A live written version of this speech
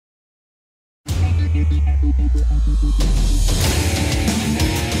Hey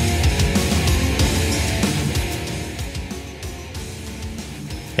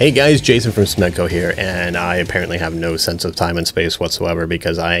guys, Jason from SmeggCo here, and I apparently have no sense of time and space whatsoever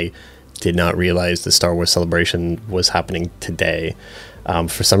because I did not realize the Star Wars Celebration was happening today.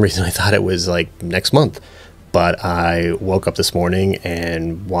 For some reason I thought it was like next month, but I woke up this morning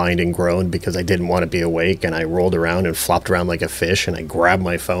and whined and groaned because I didn't want to be awake, and I rolled around and flopped around like a fish, and I grabbed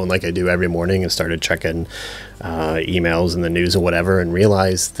my phone like I do every morning and started checking emails and the news and whatever, and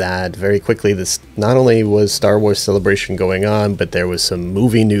realized that very quickly this not only was Star Wars Celebration going on, but there was some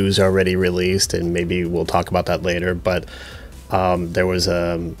movie news already released, and maybe we'll talk about that later. But there was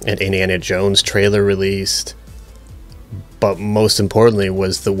an Indiana Jones trailer released, but most importantly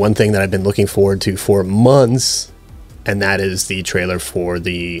was the one thing that I've been looking forward to for months, and that is the trailer for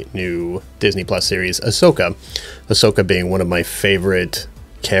the new Disney Plus series Ahsoka. Ahsoka being one of my favorite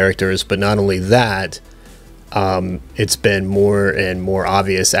characters, but not only that, it's been more and more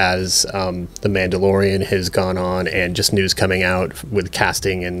obvious as The Mandalorian has gone on, and just news coming out with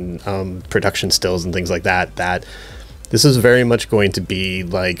casting and production stills and things like that, that this is very much going to be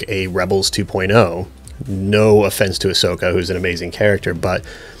like a Rebels 2.0. No offense to Ahsoka, who's an amazing character, but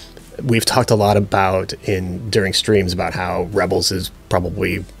we've talked a lot about during streams about how Rebels is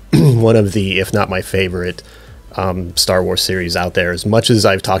probably one of the, if not my favorite, Star Wars series out there. As much as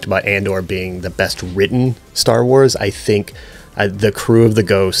I've talked about Andor being the best written Star Wars, I think the crew of the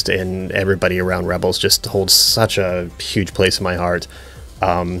Ghost and everybody around Rebels just holds such a huge place in my heart.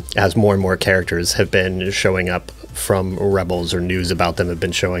 As more and more characters have been showing up from Rebels, or news about them have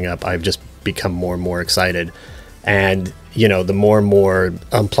been showing up, I've just become more and more excited. And you know, the more and more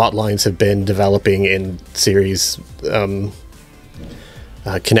plot lines have been developing in series,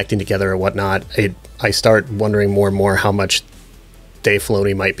 connecting together and whatnot, I start wondering more and more how much Dave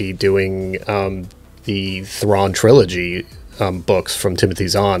Filoni might be doing the Thrawn trilogy books from Timothy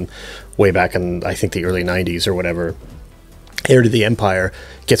Zahn way back in, I think, the early 90s or whatever. Heir to the Empire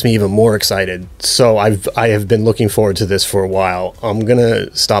gets me even more excited. So I have been looking forward to this for a while. I'm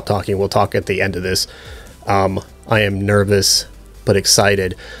gonna stop talking. We'll talk at the end of this. I am nervous but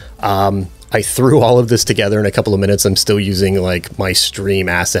excited. I threw all of this together in a couple of minutes. I'm still using like my stream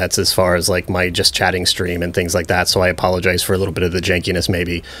assets as far as like my just chatting stream and things like that. So I apologize for a little bit of the jankiness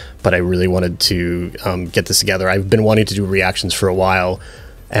maybe, but I really wanted to get this together. I've been wanting to do reactions for a while,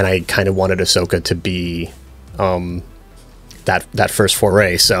 and I kind of wanted Ahsoka to be that first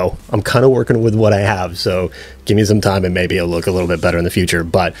foray, so I'm kind of working with what I have. So give me some time and maybe it'll look a little bit better in the future,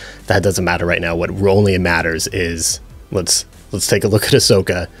 but that doesn't matter right now. What only matters is let's take a look at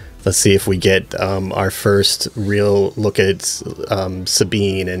Ahsoka. Let's see if we get our first real look at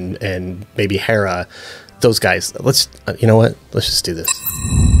Sabine and maybe Hera, those guys. Let's you know what, let's just do this.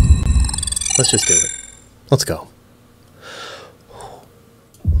 Let's just do it. Let's go.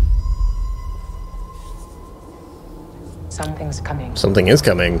 Something's coming. Something is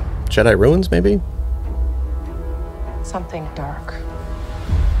coming. Jedi ruins, maybe? Something dark.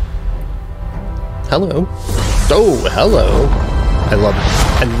 Hello. Oh, hello. I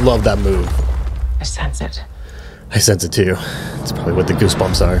love that move. I sense it. I sense it too. It's probably what the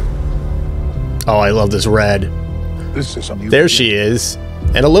goosebumps are. Oh, I love this red. This is something. There she is.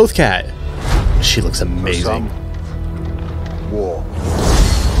 And a Loth cat. She looks amazing. War.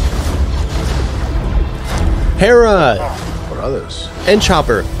 Hera! For others. And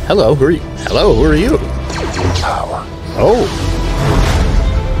Chopper. Hello, who are you? Hello, who are you? Power. Oh.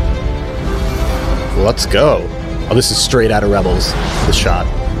 Let's go. Oh, this is straight out of Rebels, this shot.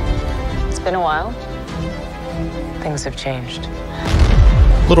 It's been a while. Things have changed.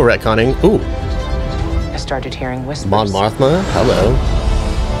 Little retconning. Ooh. I started hearing whispers. Mon Mothma? Hello.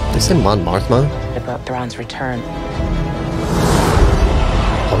 They say Mon Mothma? About Thrawn's return.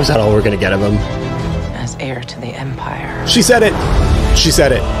 Oh, is that all we're gonna get of him? As heir to the Empire. She said it! She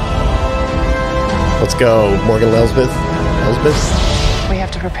said it! Let's go, Morgan Elsbeth. Elsbeth? We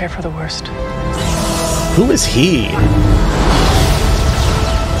have to prepare for the worst. Who is he?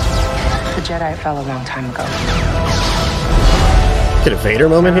 The Jedi fell a long time ago. Get a Vader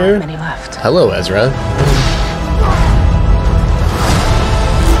moment here? Many left. Hello, Ezra.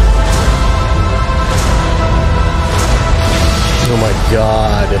 Oh my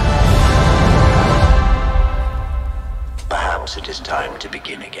god. Perhaps it is time to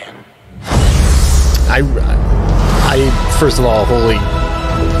begin again. I first of all, holy,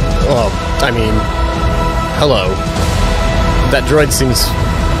 I mean, hello. That droid seems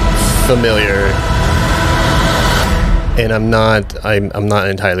familiar, and I'm not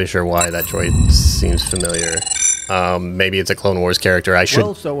entirely sure why that droid seems familiar. Maybe it's a Clone Wars character. I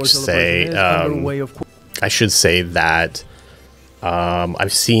should say that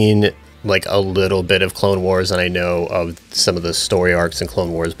I've seen like a little bit of Clone Wars, and I know of some of the story arcs in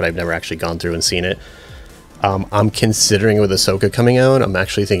Clone Wars, but I've never actually gone through and seen it. I'm considering with Ahsoka coming out, I'm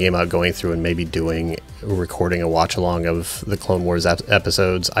actually thinking about going through and maybe recording a watch along of the Clone Wars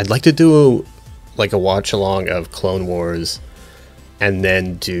episodes. I'd like to do like a watch along of Clone Wars and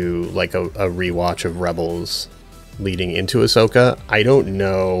then do like a rewatch of Rebels leading into Ahsoka. I don't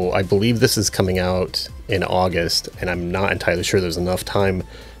know. I believe this is coming out in August, and I'm not entirely sure there's enough time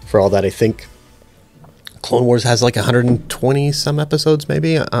for all that. I think Clone Wars has like 120 some episodes,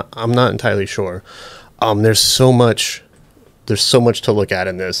 maybe. I'm not entirely sure. There's so much to look at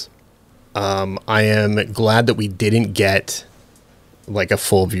in this. I am glad that we didn't get like a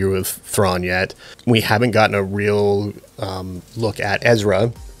full view of Thrawn yet. We haven't gotten a real look at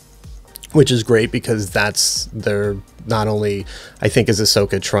Ezra, which is great because they're not only, I think, is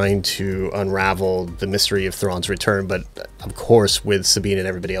Ahsoka trying to unravel the mystery of Thrawn's return, but of course with Sabine and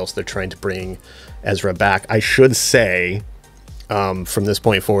everybody else, they're trying to bring Ezra back. I should say, from this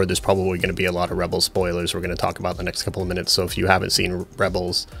point forward, there's probably going to be a lot of Rebels spoilers we're going to talk about in the next couple of minutes. So if you haven't seen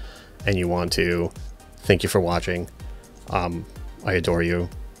Rebels and you want to, thank you for watching. I adore you.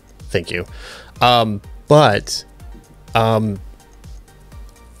 Thank you. We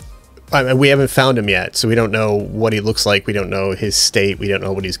haven't found him yet, so we don't know what he looks like. We don't know his state. We don't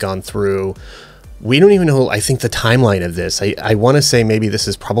know what he's gone through. We don't even know, I think, the timeline of this. I want to say maybe this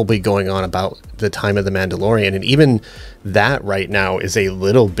is probably going on about the time of The Mandalorian, and even that right now is a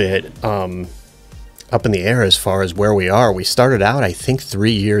little bit up in the air as far as where we are. We started out, I think,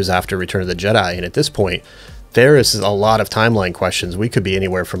 3 years after Return of the Jedi, and at this point, there is a lot of timeline questions. We could be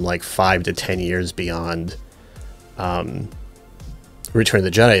anywhere from like 5 to 10 years beyond Return of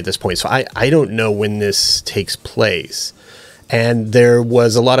the Jedi at this point. So I don't know when this takes place. And there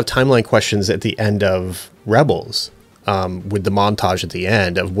was a lot of timeline questions at the end of Rebels, with the montage at the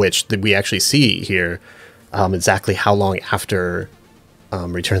end, of which we actually see here exactly how long after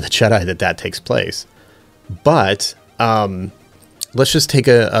Return of the Jedi that takes place. But let's just take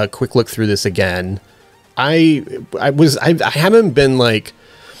a quick look through this again. I haven't been like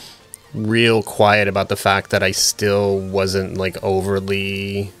real quiet about the fact that I still wasn't like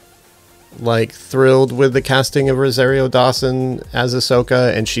overly like thrilled with the casting of Rosario Dawson as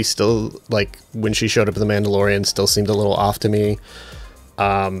Ahsoka, and she still, like, when she showed up in The Mandalorian, still seemed a little off to me.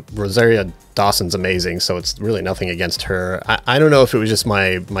 Rosario Dawson's amazing, so it's really nothing against her. I don't know if it was just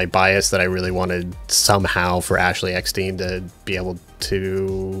my bias that I really wanted somehow for Ashley Eckstein to be able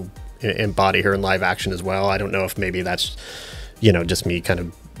to embody her in live action as well. I don't know if maybe that's, you know, just me kind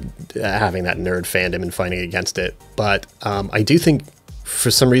of having that nerd fandom and fighting against it. But I do think for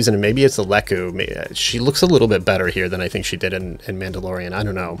some reason, and maybe it's the Leku, she looks a little bit better here than I think she did in Mandalorian. I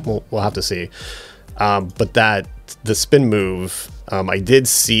don't know. We'll have to see. But the spin move, I did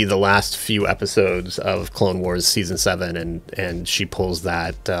see the last few episodes of Clone Wars Season 7, and she pulls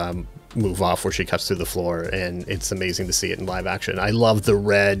that move off where she cuts through the floor, and it's amazing to see it in live action. I love the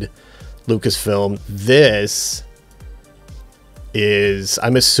red Lucasfilm. This is,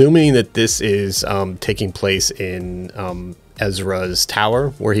 I'm assuming that this is taking place in Ezra's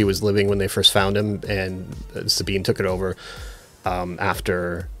tower, where he was living when they first found him, and Sabine took it over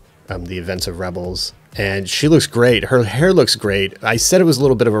after the events of Rebels. And she looks great. Her hair looks great. I said it was a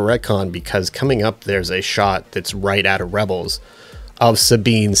little bit of a retcon because coming up, there's a shot that's right out of Rebels of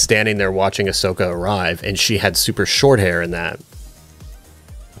Sabine standing there watching Ahsoka arrive, and she had super short hair in that.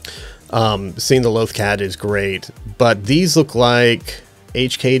 Seeing the Lothcat is great, but these look like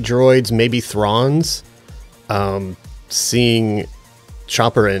HK droids, maybe Thrawns. Seeing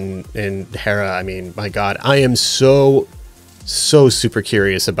Chopper and Hera, I mean, my God, I am so super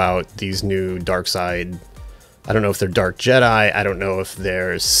curious about these new dark side. I don't know if they're Dark Jedi. I don't know if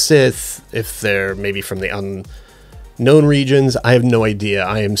they're Sith, if they're maybe from the unknown regions. I have no idea.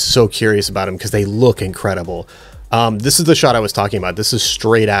 I am so curious about them because they look incredible. This is the shot I was talking about. This is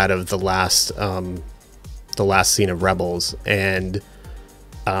straight out of the last scene of Rebels, and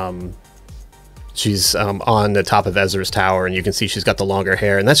she's on the top of Ezra's tower, and you can see she's got the longer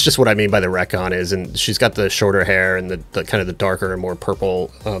hair, and that's just what I mean by the retcon is, and she's got the shorter hair and the kind of the darker and more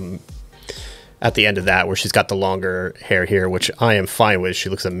purple at the end of that, where she's got the longer hair here, which I am fine with. She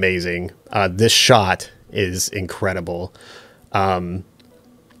looks amazing. This shot is incredible.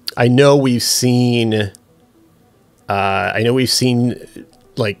 I know we've seen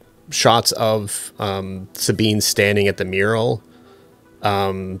like shots of Sabine standing at the mural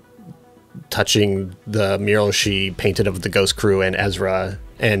touching the mural she painted of the Ghost Crew and Ezra.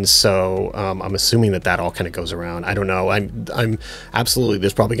 And so I'm assuming that all kind of goes around. I don't know. I'm absolutely,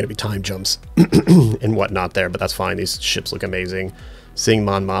 there's probably going to be time jumps and whatnot there, but that's fine. These ships look amazing. Seeing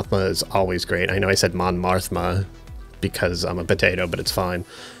Mon Mothma is always great. I know I said Mon Marthma because I'm a potato, but it's fine.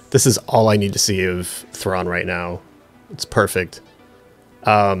 This is all I need to see of Thrawn right now. It's perfect.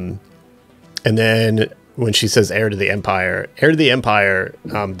 And then when she says heir to the Empire,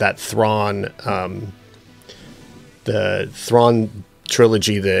 that Thrawn, the Thrawn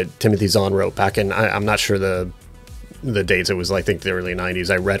trilogy that Timothy Zahn wrote back in, I'm not sure the dates, it was like, I think the early 90s.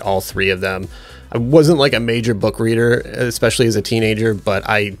 I read all 3 of them. I wasn't like a major book reader, especially as a teenager, but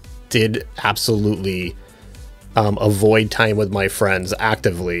I did absolutely avoid time with my friends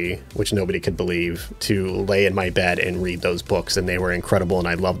actively, which nobody could believe, to lay in my bed and read those books, and they were incredible and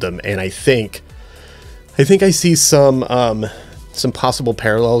I loved them. And I think I see some possible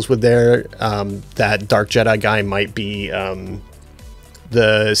parallels with there. That Dark Jedi guy might be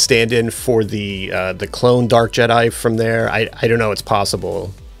the stand-in for the clone Dark Jedi from there. I don't know, it's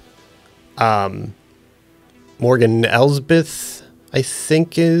possible. Morgan Elsbeth, I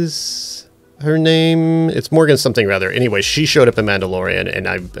think is her name. It's Morgan something rather. Anyway, she showed up in Mandalorian, and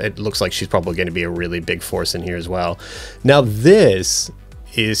it looks like she's probably going to be a really big force in here as well. Now this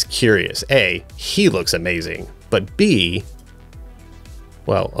is curious. A, he looks amazing, but B,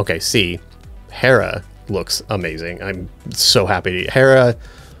 well, okay, C, Hera looks amazing. I'm so happy. Hera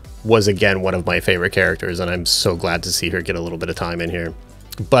was again one of my favorite characters, and I'm so glad to see her get a little bit of time in here.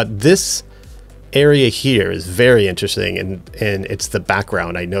 But this area here is very interesting, and it's the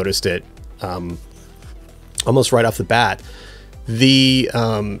background. I noticed it almost right off the bat. The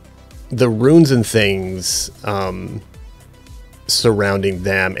runes and things surrounding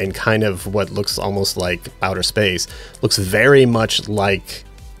them, and kind of what looks almost like outer space, looks very much like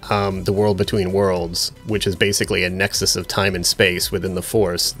the World Between Worlds, which is basically a nexus of time and space within the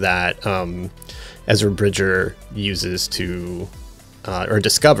Force that Ezra Bridger uses to or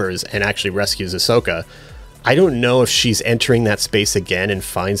discovers and actually rescues Ahsoka. I don't know if she's entering that space again and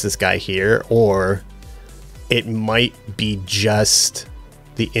finds this guy here, or it might be just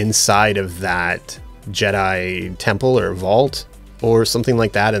the inside of that Jedi temple or vault or something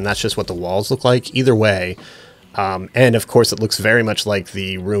like that, and that's just what the walls look like. Either way, and of course it looks very much like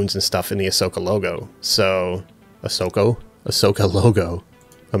the runes and stuff in the Ahsoka logo. So Ahsoka logo.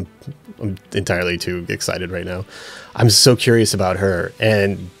 I'm entirely too excited right now. I'm so curious about her,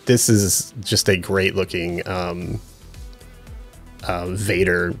 and this is just a great looking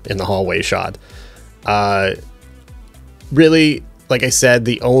Vader in the hallway shot. Really, like I said,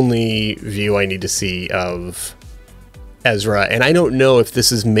 the only view I need to see of Ezra, and I don't know if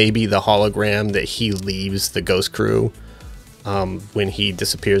this is maybe the hologram that he leaves the Ghost Crew when he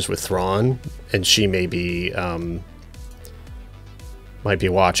disappears with Thrawn, and she may be might be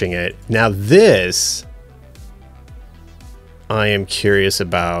watching it. Now this, I am curious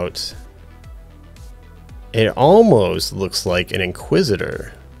about. It almost looks like an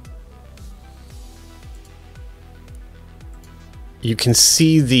Inquisitor. You can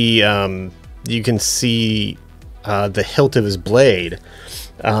see the the hilt of his blade.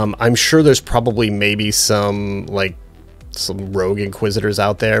 I'm sure there's probably maybe some rogue Inquisitors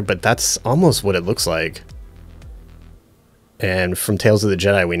out there, but that's almost what it looks like. And from Tales of the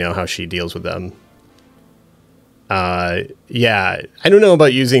Jedi, we know how she deals with them. Yeah, I don't know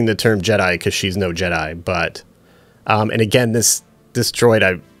about using the term Jedi because she's no Jedi, but and again, this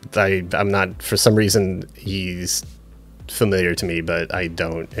droid, I'm not, for some reason he's familiar to me, but I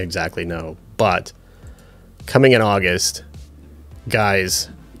don't exactly know. But coming in August, guys,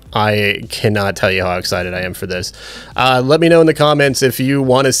 I cannot tell you how excited I am for this. Let me know in the comments if you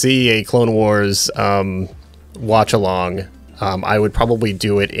want to see a Clone Wars watch along. I would probably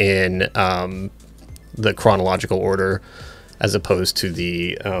do it in the chronological order as opposed to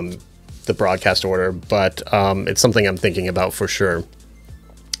the broadcast order, but it's something I'm thinking about for sure.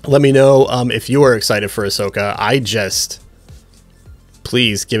 Let me know if you are excited for Ahsoka.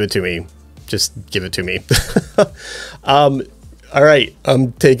 Please give it to me. Just give it to me. All right,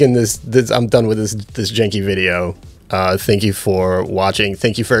 I'm taking this. I'm done with this janky video. Thank you for watching.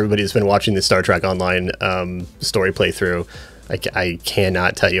 Thank you for everybody who's been watching the Star Trek Online story playthrough. I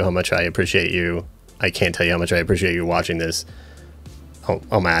cannot tell you how much I appreciate you. I can't tell you how much I appreciate you watching this. Oh,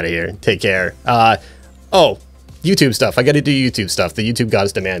 I'm out of here. Take care. Oh, YouTube stuff. I got to do YouTube stuff. The YouTube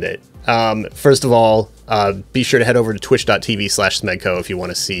gods demand it. First of all, be sure to head over to twitch.tv/SmeggCo if you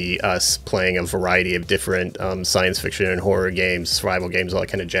want to see us playing a variety of different science fiction and horror games, survival games, all that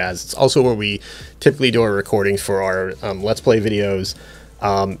kind of jazz. It's also where we typically do our recordings for our Let's Play videos.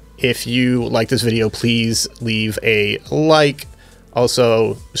 If you like this video, please leave a like.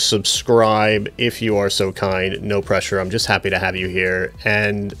 Also, subscribe if you are so kind. No pressure. I'm just happy to have you here.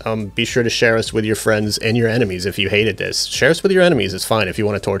 And be sure to share us with your friends and your enemies if you hated this. Share us with your enemies. It's fine. If you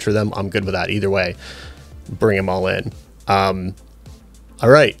want to torture them, I'm good with that. Either way, bring them all in. All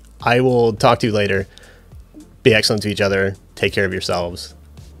right. I will talk to you later. Be excellent to each other. Take care of yourselves.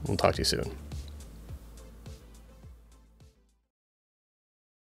 We'll talk to you soon.